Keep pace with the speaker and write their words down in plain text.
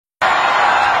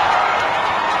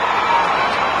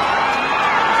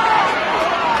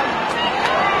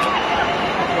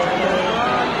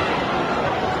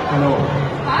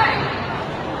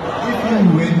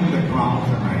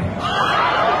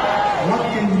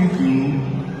do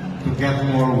to get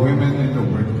more women in the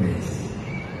workplace?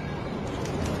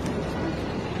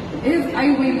 If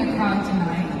I win the crown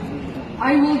tonight,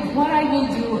 what I will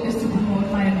do is to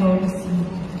promote my advocacy.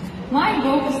 My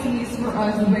advocacy is for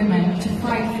us women to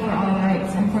fight for our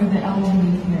rights and for the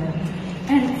elderly here.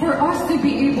 And for us to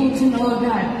be able to know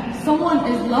that someone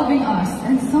is loving us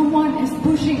and someone is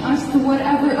pushing us to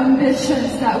whatever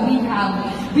ambitions that we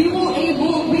have. We will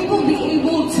be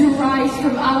able to rise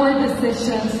from our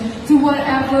decisions to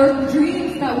whatever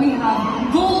dreams that we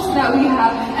have, goals that we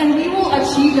have, and we will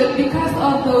achieve it because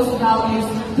of those values,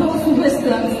 those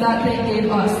wisdoms that they gave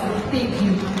us. Thank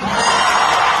you.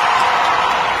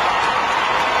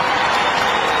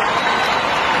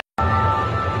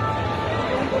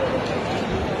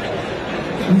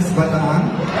 Miss Bataan?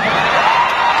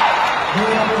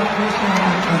 Hello, Patricia.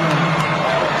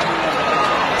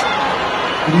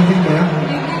 Good evening, ma'am.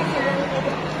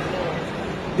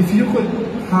 If you could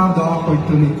have the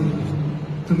opportunity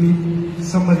to meet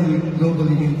somebody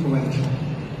globally influential,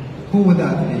 who would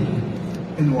that be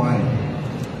and why?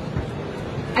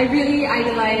 I really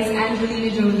idolize Angelina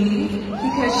Jolie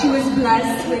because she was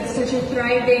blessed with such a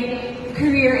thriving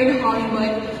career in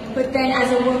Hollywood. But then as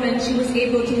a woman, she was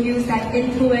able to use that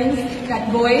influence,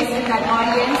 that voice, and that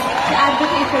audience to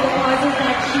advocate for the causes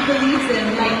that she believes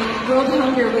in, like world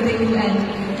hunger with the UN.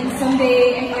 And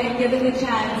someday, if I am given the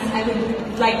chance, I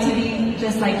would like to be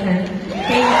just like her.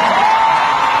 Thank you.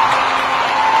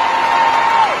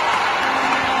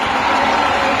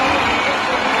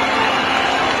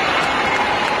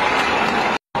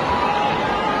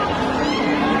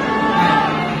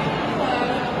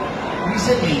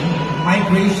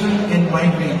 Migration and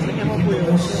migrating became the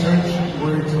most searched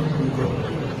words on Google.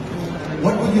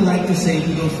 What would you like to say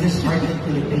to those disheartened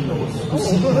Filipinos who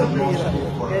seek to have lost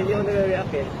hope for?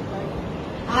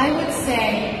 I would say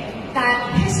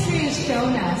that history has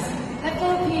shown us that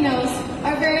Filipinos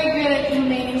are very good at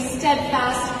remaining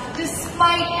steadfast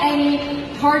despite any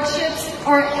hardships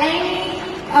or any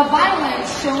violence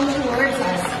shown towards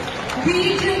us.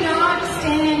 We do not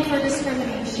stand for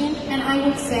discrimination, and I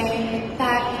would say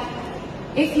that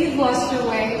if you've lost your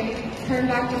way, turn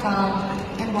back to God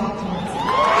and walk towards it.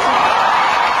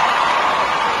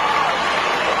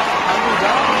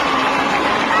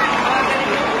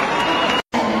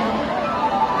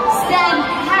 Stan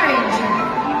Harringer.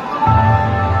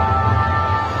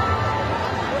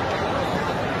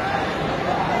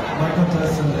 My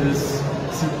contestant is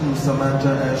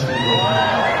Samantha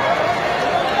Bernardo.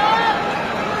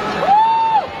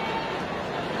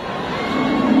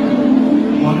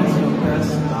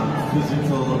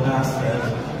 Physical asset,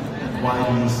 and why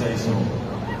do you say so?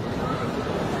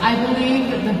 I believe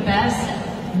that the best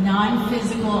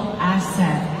non-physical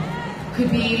asset could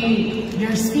be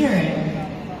your spirit.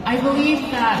 I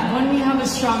believe that when we have a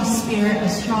strong spirit, a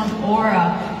strong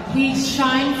aura, we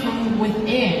shine from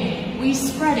within. We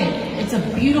spread it. It's a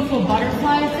beautiful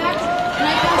butterfly effect, and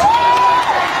I can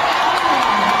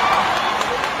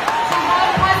to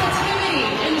have positivity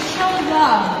and show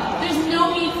love. There's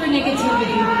no need for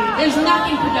negativity. There's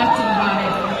nothing productive about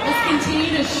it. Let's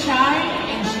continue to shine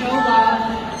and show love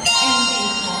and be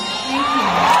equal. Thank you.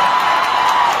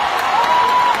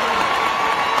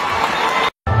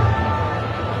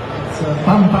 It's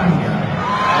Pampanga.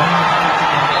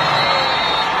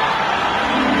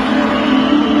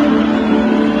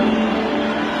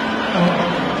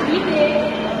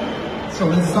 So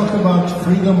let's talk about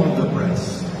freedom of the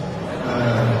press.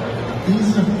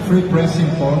 Is free press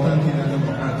important in a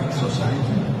democratic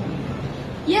society?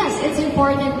 Yes, it's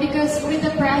important because with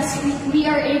the press, we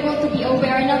are able to be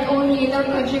aware not only in our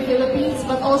country, Philippines,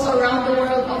 but also around the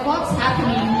world of what's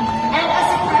happening. And as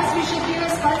a press, we should be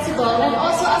responsible. And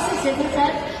also as a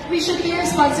citizen, we should be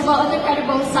responsible on the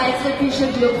credible sites that we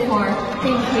should look for.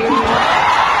 Thank you.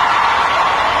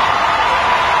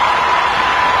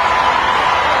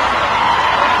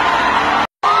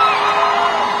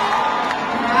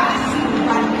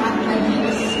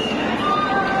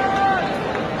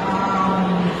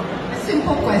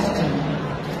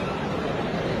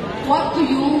 What do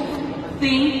you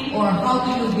think, or how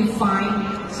do you define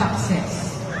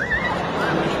success?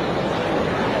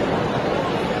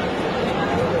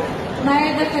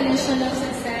 My definition of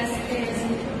success is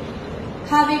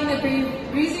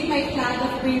raising my flag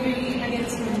of bravery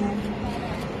against women.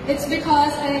 It's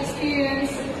because I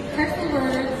experienced hurtful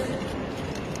words.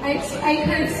 I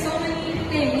heard so many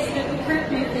things that would hurt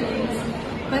my feelings,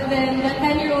 but then that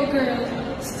 10-year-old girl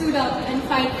stood up and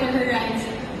fight for her rights.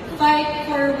 Fight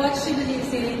for what she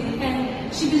believes in,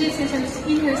 and she believes in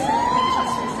herself.